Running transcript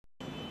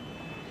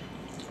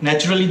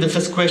Naturally, the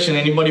first question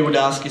anybody would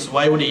ask is,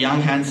 why would a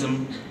young,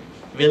 handsome,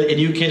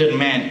 well-educated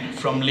man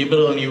from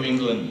liberal New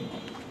England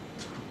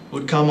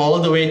would come all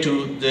the way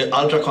to the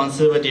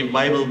ultra-conservative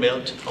Bible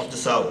Belt of the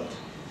South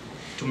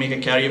to make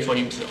a career for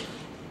himself?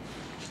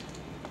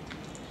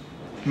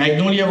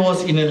 Magnolia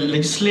was in a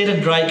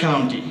legislated dry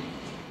county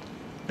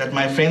that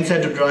my friends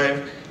had to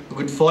drive a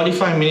good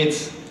 45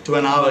 minutes to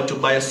an hour to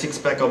buy a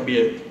six-pack of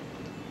beer.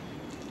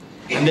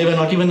 And they were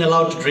not even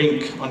allowed to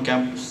drink on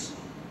campus.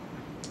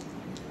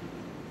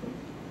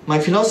 My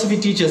philosophy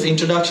teacher's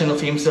introduction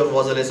of himself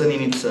was a lesson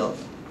in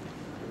itself.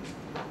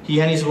 He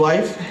and his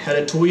wife had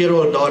a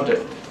 2-year-old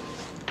daughter,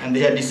 and they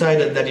had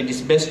decided that it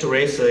is best to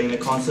raise her in a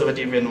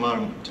conservative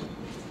environment,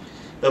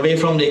 away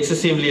from the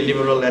excessively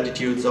liberal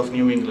attitudes of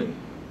New England.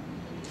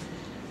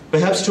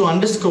 Perhaps to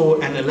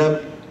underscore and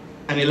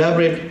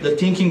elaborate the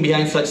thinking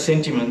behind such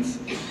sentiments,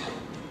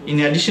 in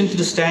addition to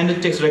the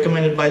standard text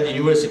recommended by the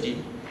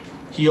university,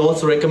 he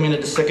also recommended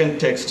a second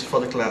text for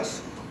the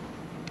class.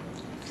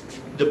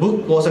 The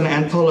book was an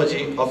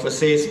anthology of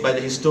essays by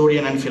the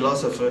historian and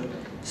philosopher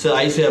Sir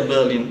Isaiah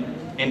Berlin,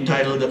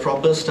 entitled The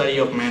Proper Study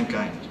of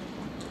Mankind.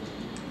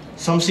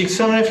 Some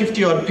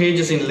 650 odd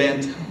pages in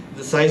length,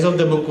 the size of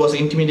the book was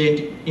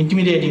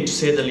intimidating to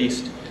say the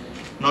least,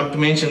 not to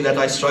mention that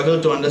I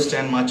struggled to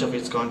understand much of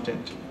its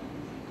content.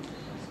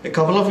 A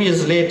couple of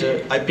years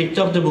later, I picked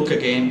up the book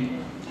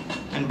again,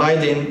 and by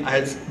then I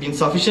had been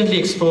sufficiently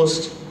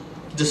exposed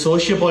to the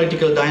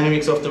socio-political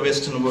dynamics of the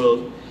Western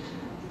world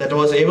that I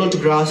was able to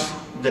grasp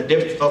the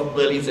depth of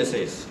Berlin's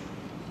essays.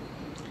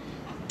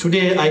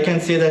 Today, I can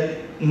say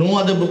that no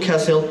other book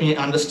has helped me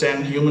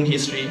understand human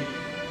history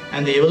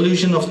and the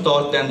evolution of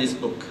thought than this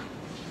book.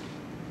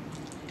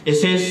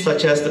 Essays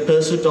such as The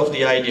Pursuit of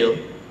the Ideal,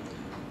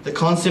 the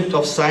concept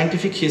of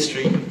scientific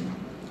history,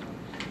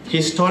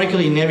 historical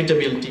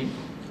inevitability,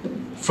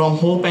 From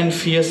Hope and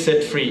Fear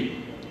Set Free,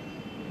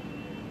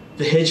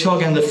 The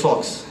Hedgehog and the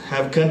Fox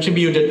have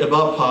contributed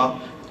above par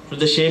to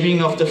the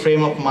shaping of the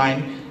frame of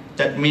mind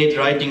that made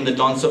writing the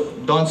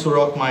Dons Who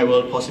Rock My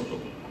World possible.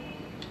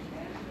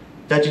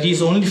 That it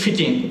is only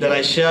fitting that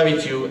I share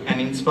with you an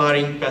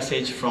inspiring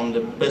passage from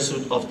The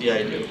Pursuit of the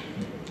Ideal.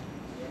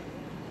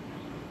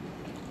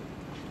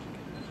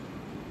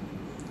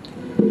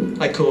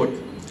 I quote,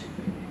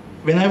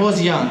 "When I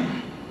was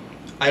young,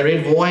 I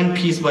read War and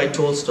Peace by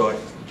Tolstoy,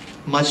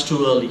 much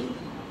too early.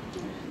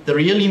 The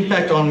real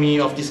impact on me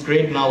of this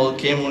great novel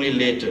came only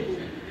later,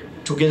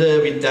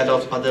 together with that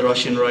of other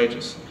Russian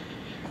writers,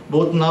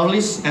 both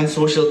novelists and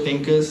social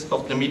thinkers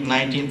of the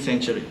mid-19th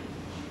century.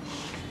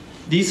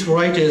 These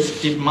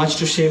writers did much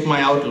to shape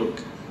my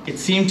outlook. It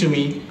seemed to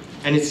me,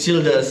 and it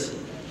still does,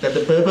 that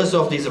the purpose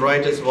of these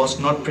writers was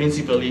not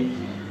principally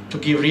to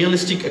give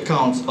realistic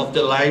accounts of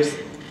the lives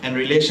and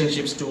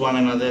relationships to one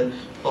another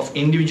of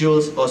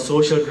individuals or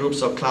social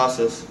groups or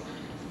classes,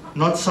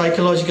 not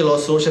psychological or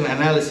social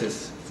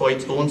analysis for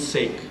its own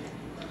sake.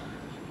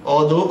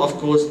 Although, of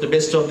course, the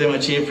best of them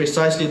achieve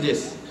precisely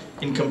this,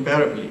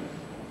 incomparably.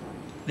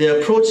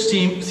 Their approach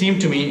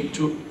seemed to me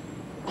to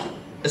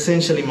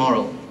essentially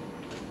moral.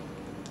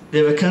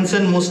 They were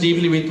concerned most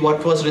deeply with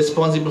what was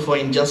responsible for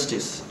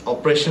injustice,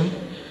 oppression,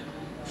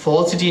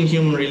 falsity in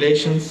human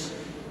relations,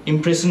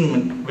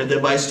 imprisonment, whether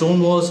by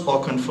stone walls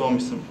or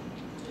conformism,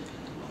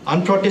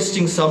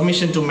 unprotesting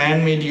submission to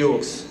man-made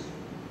yokes,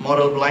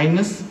 moral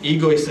blindness,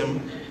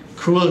 egoism,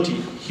 cruelty,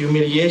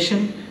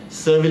 humiliation,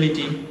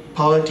 servility,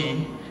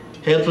 poverty,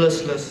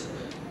 helplessness,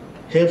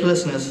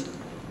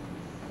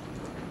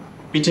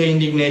 bitter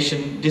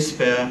indignation,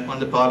 despair on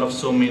the part of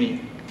so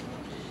many.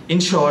 In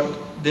short,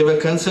 they were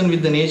concerned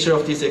with the nature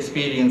of these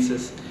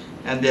experiences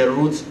and their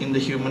roots in the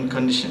human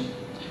condition.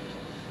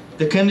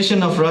 The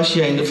condition of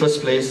Russia in the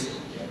first place,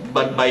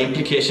 but by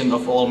implication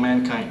of all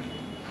mankind.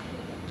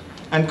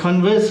 And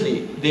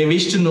conversely, they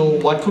wished to know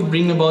what would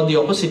bring about the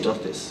opposite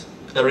of this,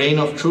 a reign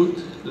of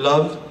truth,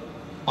 love,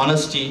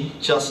 honesty,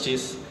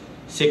 justice,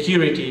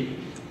 security,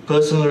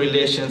 personal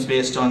relations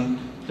based on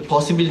the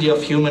possibility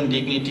of human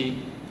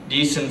dignity,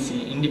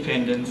 decency,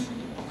 independence,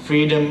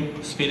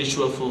 freedom,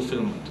 spiritual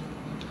fulfillment.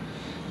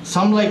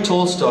 Some, like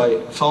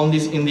Tolstoy, found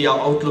this in the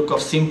outlook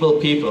of simple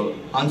people,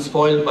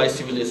 unspoiled by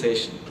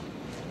civilization.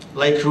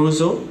 Like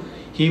Rousseau,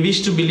 he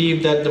wished to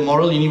believe that the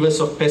moral universe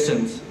of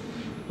peasants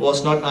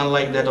was not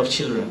unlike that of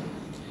children,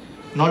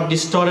 not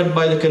distorted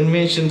by the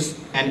conventions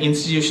and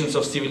institutions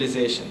of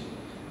civilization,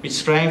 which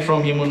sprang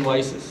from human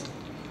vices,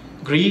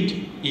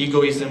 greed,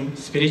 egoism,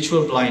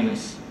 spiritual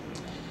blindness.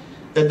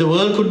 That the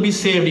world could be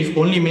saved if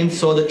only men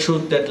saw the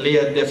truth that lay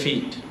at their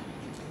feet,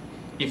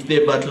 if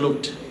they but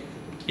looked.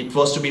 It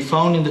was to be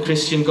found in the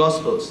Christian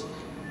Gospels,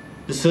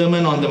 the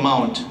Sermon on the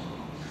Mount.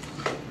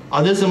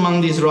 Others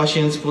among these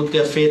Russians put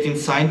their faith in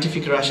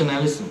scientific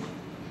rationalism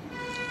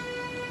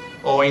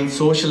or in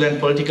social and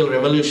political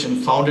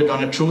revolution founded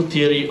on a true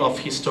theory of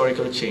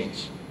historical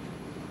change.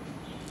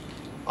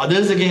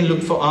 Others again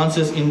looked for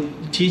answers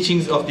in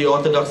teachings of the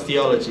Orthodox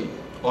theology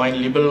or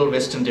in liberal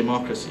Western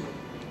democracy,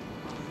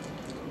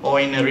 or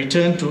in a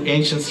return to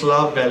ancient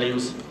Slav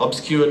values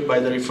obscured by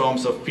the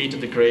reforms of Peter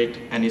the Great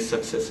and his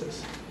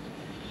successors.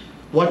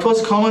 What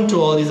was common to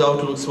all these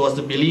outlooks was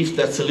the belief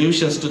that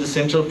solutions to the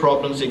central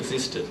problems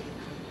existed,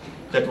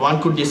 that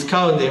one could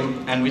discover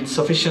them and with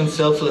sufficient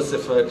selfless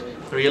effort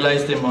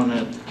realize them on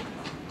earth.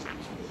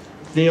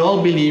 They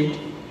all believed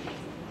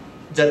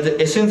that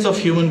the essence of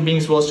human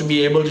beings was to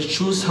be able to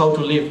choose how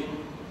to live.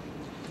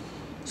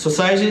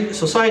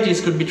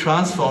 Societies could be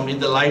transformed in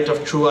the light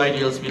of true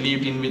ideals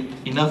believed in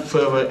with enough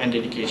fervor and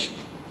dedication.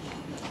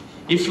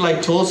 If,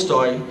 like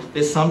Tolstoy,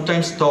 they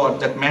sometimes thought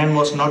that man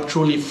was not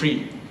truly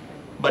free,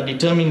 but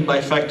determined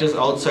by factors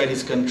outside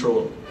his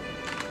control,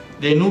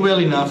 they knew well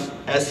enough,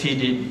 as he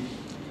did,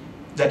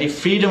 that if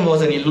freedom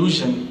was an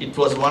illusion, it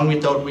was one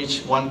without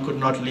which one could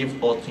not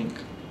live or think.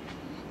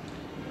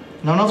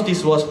 None of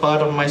this was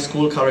part of my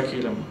school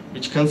curriculum,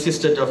 which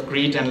consisted of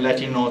Greek and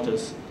Latin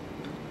authors,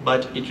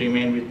 but it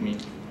remained with me.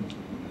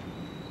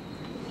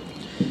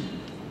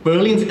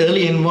 Berlin's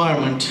early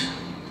environment,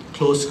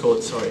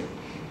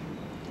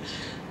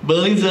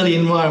 Berlin's early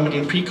environment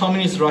in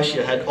pre-communist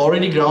Russia had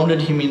already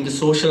grounded him in the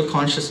social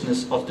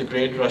consciousness of the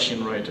great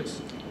Russian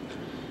writers.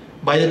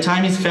 By the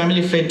time his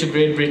family fled to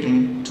Great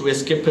Britain to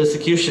escape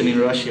persecution in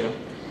Russia,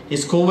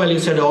 his core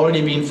values had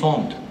already been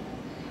formed.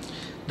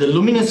 The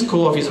luminous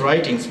core of his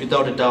writings,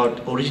 without a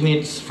doubt,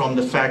 originates from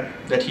the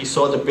fact that he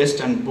saw the best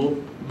and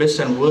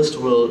worst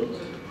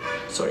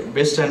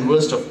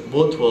of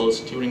both worlds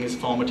during his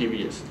formative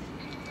years.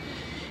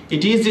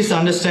 It is this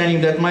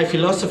understanding that my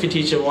philosophy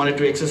teacher wanted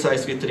to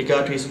exercise with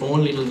regard to his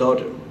own little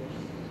daughter,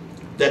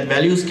 that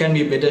values can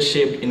be better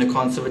shaped in a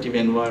conservative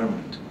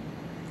environment.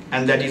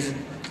 And that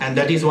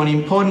is one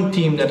important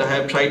theme that I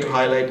have tried to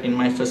highlight in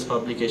my first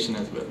publication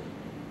as well.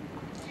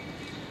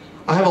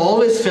 I have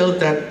always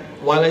felt that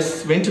while I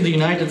went to the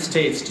United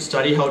States to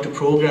study how to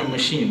program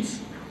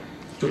machines,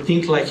 to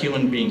think like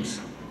human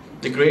beings,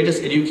 the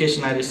greatest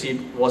education I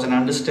received was an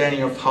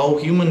understanding of how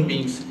human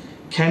beings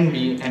can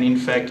be, and in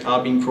fact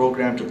are being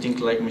programmed to think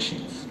like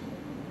machines.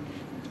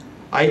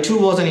 I too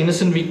was an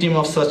innocent victim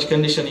of such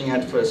conditioning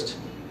at first,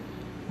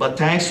 but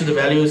thanks to the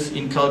values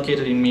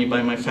inculcated in me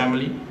by my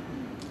family,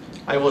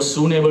 I was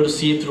soon able to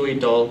see through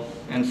it all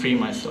and free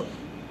myself.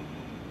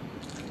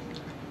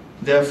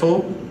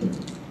 Therefore,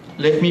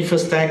 let me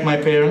first thank my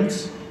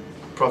parents,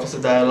 Professor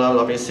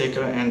Dayalal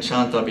Abesekara and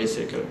Shanta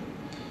Abesekara,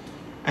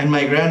 and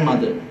my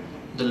grandmother,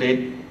 the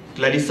late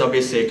Gladys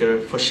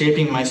Abesekara, for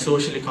shaping my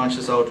socially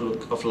conscious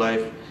outlook of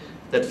life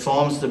that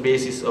forms the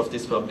basis of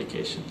this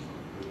publication.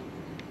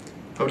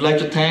 I would like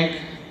to thank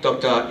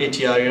Dr.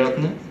 A.T.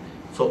 Ariyaratne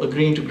for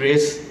agreeing to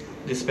grace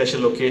this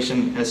special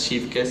occasion as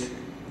chief guest.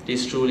 It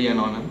is truly an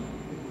honor.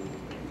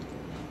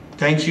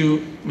 Thank you,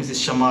 Mrs.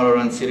 Shamara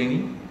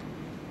Ransirini,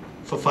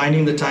 for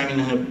finding the time in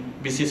her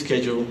busy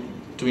schedule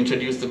to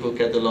introduce the book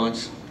at the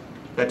launch.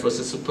 That was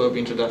a superb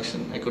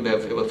introduction I could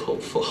have ever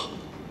hoped for.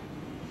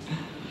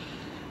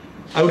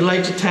 I would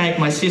like to thank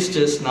my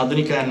sisters,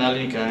 Nadunika and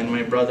Nalinika, and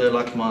my brother,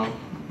 Lakmal.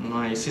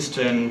 My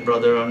sister and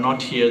brother are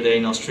not here, they're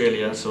in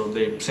Australia, so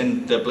they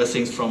send their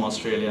blessings from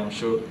Australia, I'm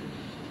sure.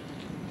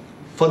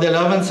 For their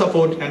love and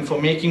support, and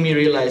for making me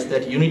realize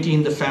that unity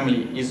in the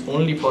family is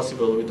only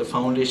possible with the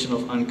foundation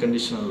of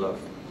unconditional love.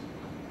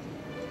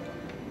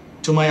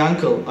 To my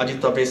uncle, Ajit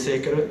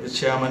Abesekara, the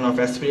chairman of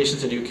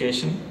Aspirations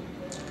Education,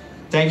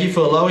 thank you for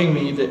allowing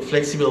me the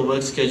flexible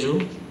work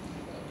schedule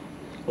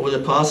over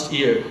the past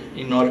year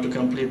in order to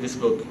complete this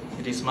book.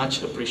 It is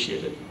much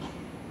appreciated.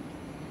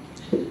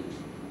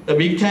 A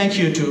big thank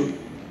you to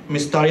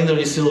Ms. Tarindra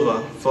De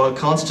Silva for her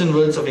constant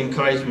words of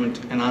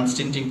encouragement and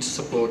unstinting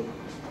support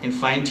in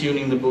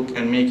fine-tuning the book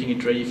and making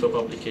it ready for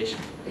publication.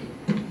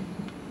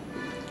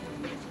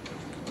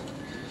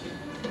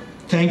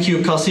 Thank you,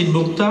 Kasid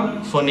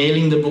Bukta, for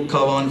nailing the book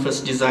cover on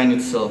first design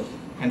itself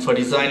and for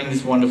designing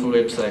this wonderful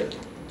website.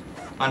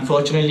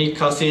 Unfortunately,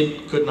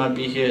 Kasid could not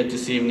be here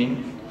this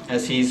evening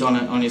as he is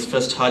on his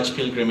first Hajj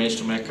pilgrimage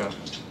to Mecca.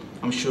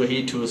 I'm sure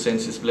he too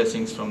sends his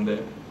blessings from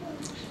there.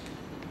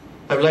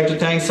 I would like to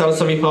thank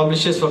Sarasavi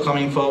Publishers for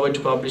coming forward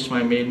to publish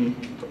my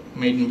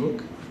maiden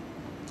book.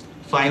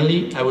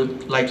 Finally, I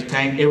would like to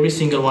thank every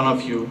single one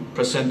of you,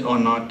 present or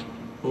not,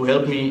 who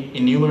helped me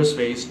in numerous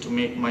ways to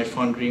make my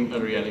fond dream a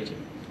reality.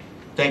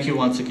 Thank you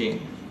once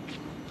again.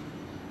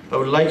 I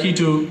would like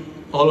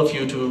all of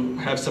you to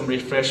have some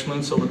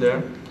refreshments over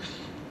there.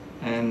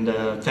 And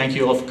thank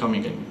you all for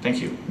coming in.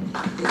 Thank you.